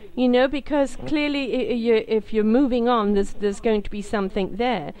 because clearly if you're moving on, there's going to be something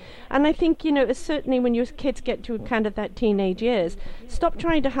there. And I think, certainly when your kids get to kind of that teenage years, stop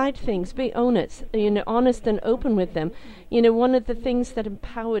trying to hide things, be honest, honest and open with them. One of the things that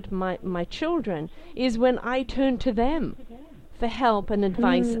empowered my children is when I turned to them for help and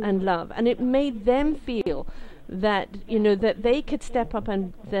advice and love, and it made them feel that that they could step up,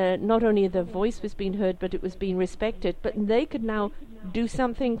 and not only their voice was being heard, but it was being respected, but they could now do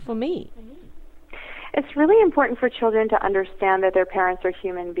something for me. It's really important for children to understand that their parents are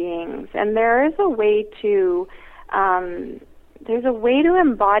human beings, and there is a way to embody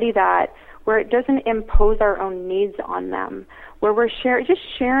that where it doesn't impose our own needs on them, where we're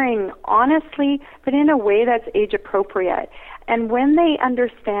sharing honestly, but in a way that's age appropriate. And when they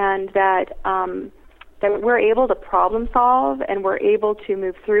understand that that we're able to problem solve and we're able to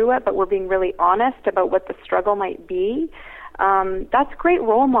move through it, but we're being really honest about what the struggle might be, that's great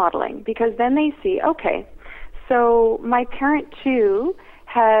role modeling, because then they see, okay, so my parent too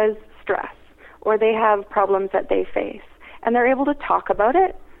has stress, or they have problems that they face, and they're able to talk about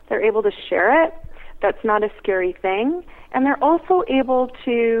it, they're able to share it, that's not a scary thing, and they're also able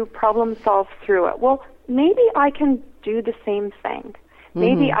to problem solve through it. Well, maybe I can do the same thing.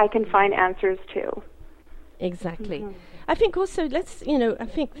 Maybe I can find answers too. Exactly. I think also, I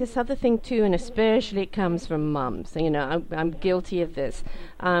think this other thing too, and especially it comes from mums, I'm guilty of this,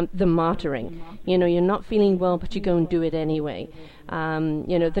 the martyring. You're not feeling well, but you go and do it anyway.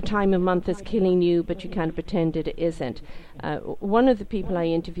 The time of month is killing you, but you kind of pretend it isn't. One of the people I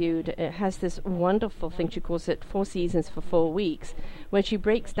interviewed has this wonderful thing, she calls it 4 seasons for 4 weeks, where she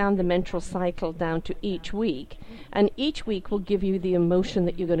breaks down the menstrual cycle down to each week, and each week will give you the emotion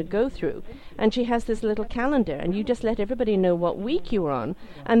that you're going to go through. And she has this little calendar, and you just let everybody know what week you're on,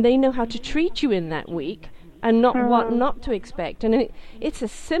 and they know how to treat you in that week, and not what not to expect. And it's a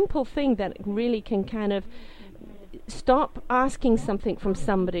simple thing that really can kind of stop asking something from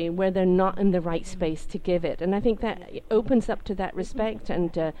somebody where they're not in the right space to give it. And I think that opens up to that respect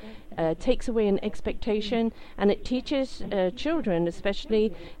and takes away an expectation, and it teaches children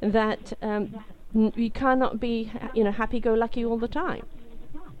especially that you cannot be happy-go-lucky all the time.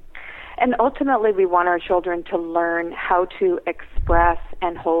 And ultimately we want our children to learn how to express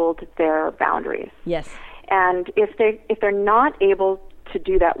and hold their boundaries. Yes. And if they're not able to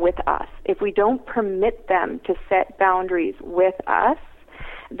do that with us, if we don't permit them to set boundaries with us,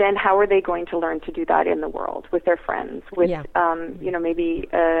 then how are they going to learn to do that in the world with their friends, with maybe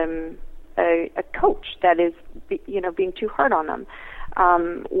a coach that is being too hard on them,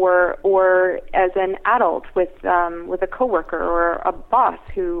 or as an adult with a coworker or a boss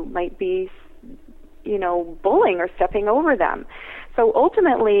who might be bullying or stepping over them. So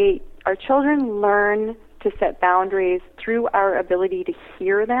ultimately our children learn to set boundaries through our ability to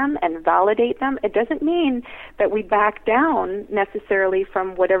hear them and validate them. It doesn't mean that we back down necessarily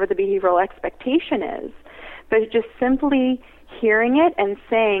from whatever the behavioral expectation is, but just simply hearing it and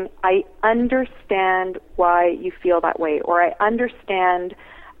saying, I understand why you feel that way, or I understand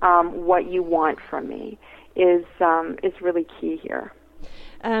what you want from me is really key here.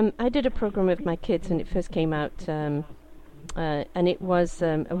 I did a program with my kids when it first came out, and it was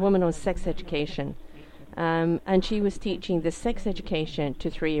a woman on sex education. and she was teaching the sex education to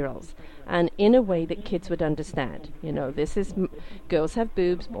 3-year-olds, and in a way that kids would understand. You know, this is girls have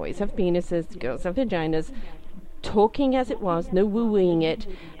boobs, boys have penises, girls have vaginas, talking as it was, no wooing it,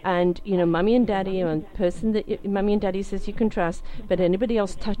 and you know, mummy and daddy, and person that mummy and daddy says you can trust, but anybody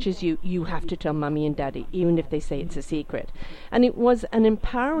else touches you, you have to tell mummy and daddy, even if they say it's a secret. And it was an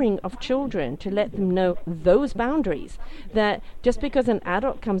empowering of children to let them know those boundaries, that just because an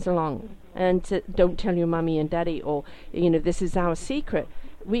adult comes along and don't tell your mummy and daddy, or you know, this is our secret,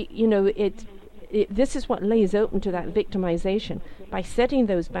 this is what lays open to that victimization. By setting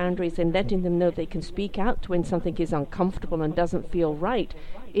those boundaries and letting them know they can speak out when something is uncomfortable and doesn't feel right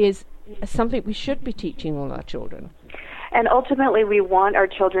is something we should be teaching all our children. And ultimately, we want our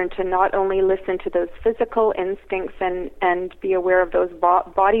children to not only listen to those physical instincts and be aware of those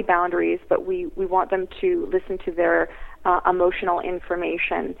body boundaries, but we want them to listen to their emotional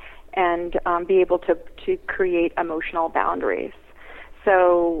information and be able to create emotional boundaries.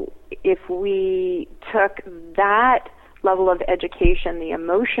 So if we took that level of education, the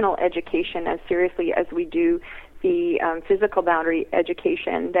emotional education, as seriously as we do the physical boundary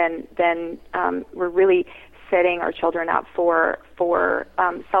education, then we're really setting our children up for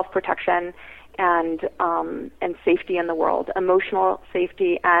self-protection and safety in the world, emotional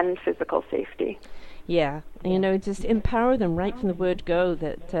safety and physical safety. Yeah, you know, just empower them right from the word go,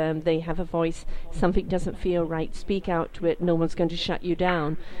 that they have a voice. Something doesn't feel right, speak out to it. No one's going to shut you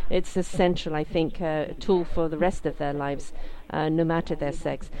down. It's essential, I think, tool for the rest of their lives, no matter their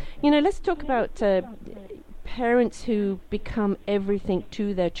sex. You know, let's talk about parents who become everything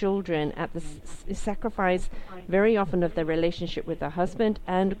to their children at the sacrifice very often of their relationship with their husband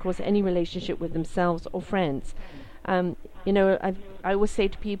and, of course, any relationship with themselves or friends. You know, I always say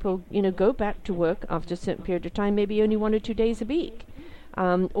to people, you know, go back to work after a certain period of time, maybe only 1 or 2 days a week.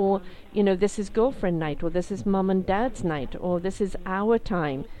 Or, you know, this is girlfriend night, or this is mom and dad's night, or this is our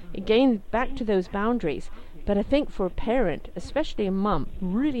time. Again, back to those boundaries. But I think for a parent, especially a mom,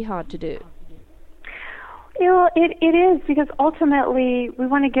 really hard to do. You know, it is, because ultimately we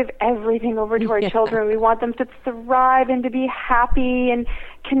want to give everything over to our children. We want them to thrive and to be happy and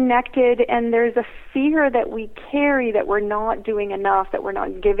connected, and there's a fear that we carry that we're not doing enough, that we're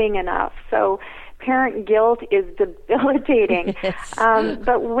not giving enough. So parent guilt is debilitating. Yes.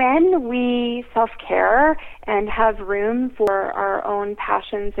 But when we self-care and have room for our own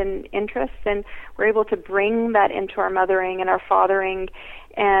passions and interests, and we're able to bring that into our mothering and our fathering,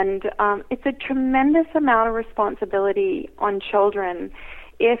 and it's a tremendous amount of responsibility on children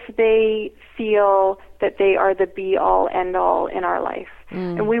if they feel that they are the be-all, end-all in our life.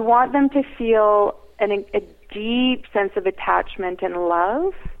 And we want them to feel a deep sense of attachment and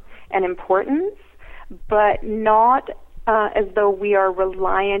love and importance, but not as though we are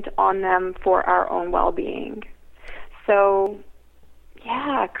reliant on them for our own well-being. So,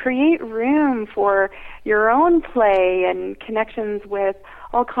 yeah, create room for your own play and connections with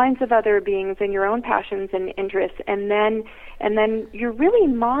all kinds of other beings and your own passions and interests, and then you're really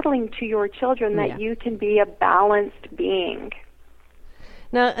modeling to your children that you can be a balanced being.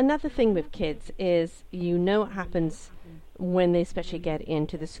 Now, another thing with kids is, you know, what happens when they especially get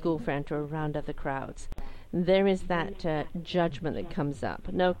into the school front or around other crowds. There is that judgment that comes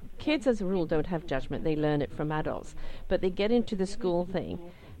up. Now, kids as a rule don't have judgment. They learn it from adults. But they get into the school thing,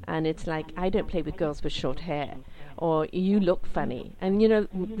 and it's like, I don't play with girls with short hair, or you look funny. And, you know,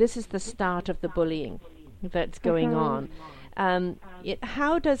 this is the start of the bullying that's going on.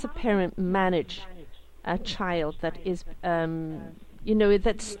 How does a parent manage a child that is, you know,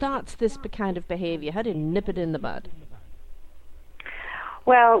 that starts this kind of behavior? How do you nip it in the bud?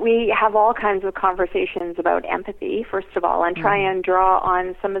 Well, we have all kinds of conversations about empathy, first of all, and try and draw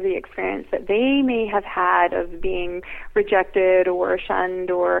on some of the experience that they may have had of being rejected or shunned,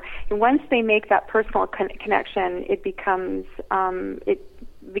 or once they make that personal connection, it becomes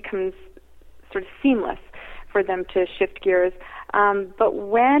sort of seamless for them to shift gears. But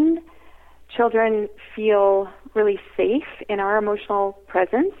when children feel really safe in our emotional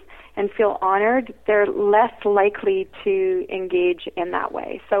presence and feel honored, they're less likely to engage in that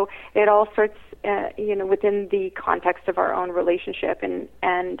way. So it all starts, you know, within the context of our own relationship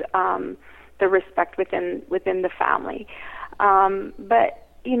and the respect within the family. But,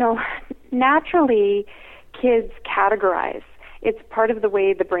 you know, naturally, kids categorize. It's part of the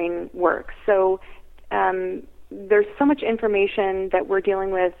way the brain works. So there's so much information that we're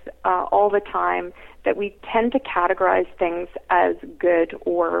dealing with all the time that we tend to categorize things as good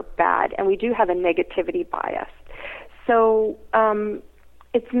or bad, and we do have a negativity bias. So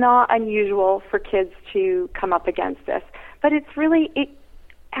it's not unusual for kids to come up against this, but it's really,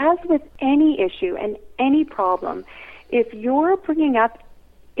 as with any issue and any problem, if you're bringing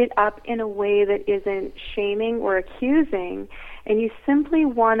it up in a way that isn't shaming or accusing, and you simply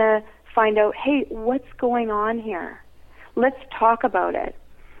want to find out, hey, what's going on here? Let's talk about it.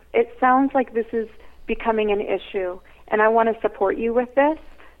 It sounds like this is becoming an issue, and I want to support you with this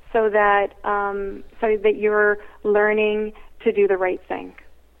so that you're learning to do the right thing.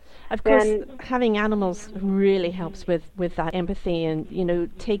 Of course, having animals really helps with that empathy and,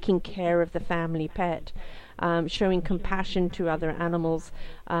 taking care of the family pet. Showing compassion to other animals,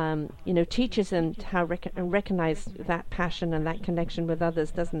 teaches them how recognize that passion and that connection with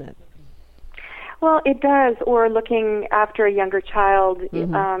others, doesn't it? Well, it does. Or looking after a younger child,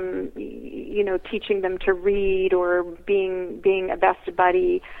 teaching them to read or being a best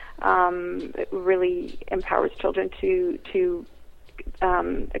buddy, really empowers children to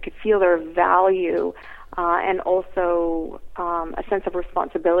feel their value. And also a sense of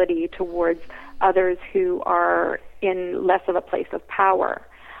responsibility towards others who are in less of a place of power.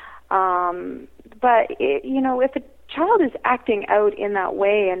 But if a child is acting out in that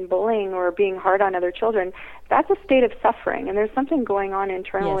way and bullying or being hard on other children, that's a state of suffering, and there's something going on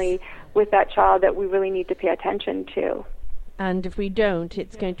internally with that child that we really need to pay attention to. And if we don't,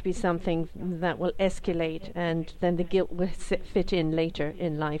 it's going to be something that will escalate, and then the guilt will fit in later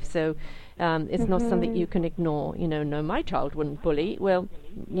in life. So it's not something you can ignore. No, my child wouldn't bully. Well,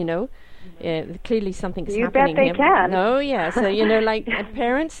 clearly something's happening here. You bet they can. No, yeah. So, like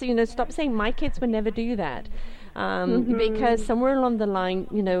parents, stop saying my kids would never do that. Because somewhere along the line,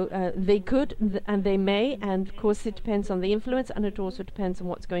 they could and they may, and of course it depends on the influence, and it also depends on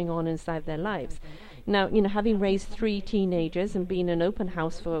what's going on inside their lives. Now, having raised 3 teenagers and being an open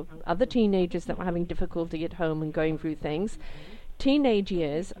house for other teenagers that were having difficulty at home and going through things, teenage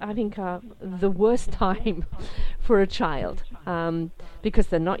years, I think, are the worst time for a child because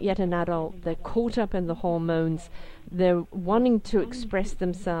they're not yet an adult. They're caught up in the hormones. They're wanting to express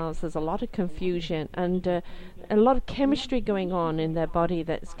themselves. There's a lot of confusion and a lot of chemistry going on in their body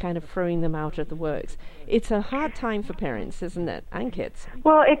that's kind of throwing them out of the works. It's a hard time for parents, isn't it, and kids?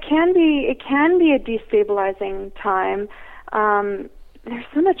 Well, it can be a destabilizing time. There's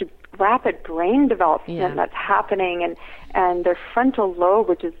so much rapid brain development that's happening, and their frontal lobe,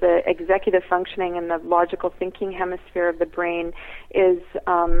 which is the executive functioning and the logical thinking hemisphere of the brain, is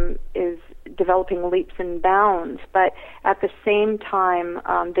developing leaps and bounds. But at the same time,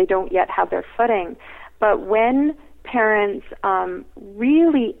 they don't yet have their footing. But when parents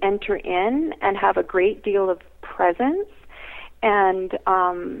really enter in and have a great deal of presence and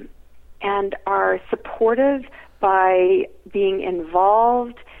are supportive by being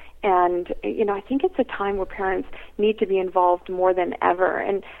involved, and I think it's a time where parents need to be involved more than ever.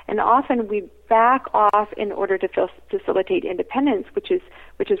 And often we back off in order to facilitate independence, which is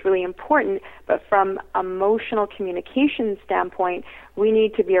really important. But from emotional communication standpoint, we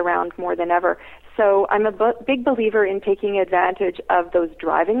need to be around more than ever. So I'm a big believer in taking advantage of those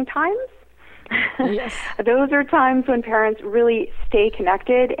driving times. Yes. Those are times when parents really stay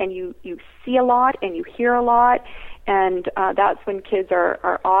connected, and you see a lot and you hear a lot, and that's when kids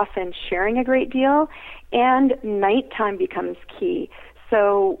are often sharing a great deal, and nighttime becomes key.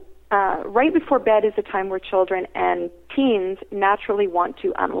 So right before bed is a time where children and teens naturally want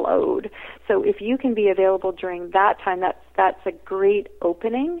to unload. So if you can be available during that time, that's a great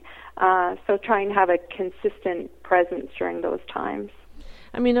opening. So try and have a consistent presence during those times.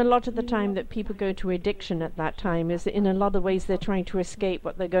 I mean, a lot of the time that people go to addiction at that time is in a lot of ways they're trying to escape what they're going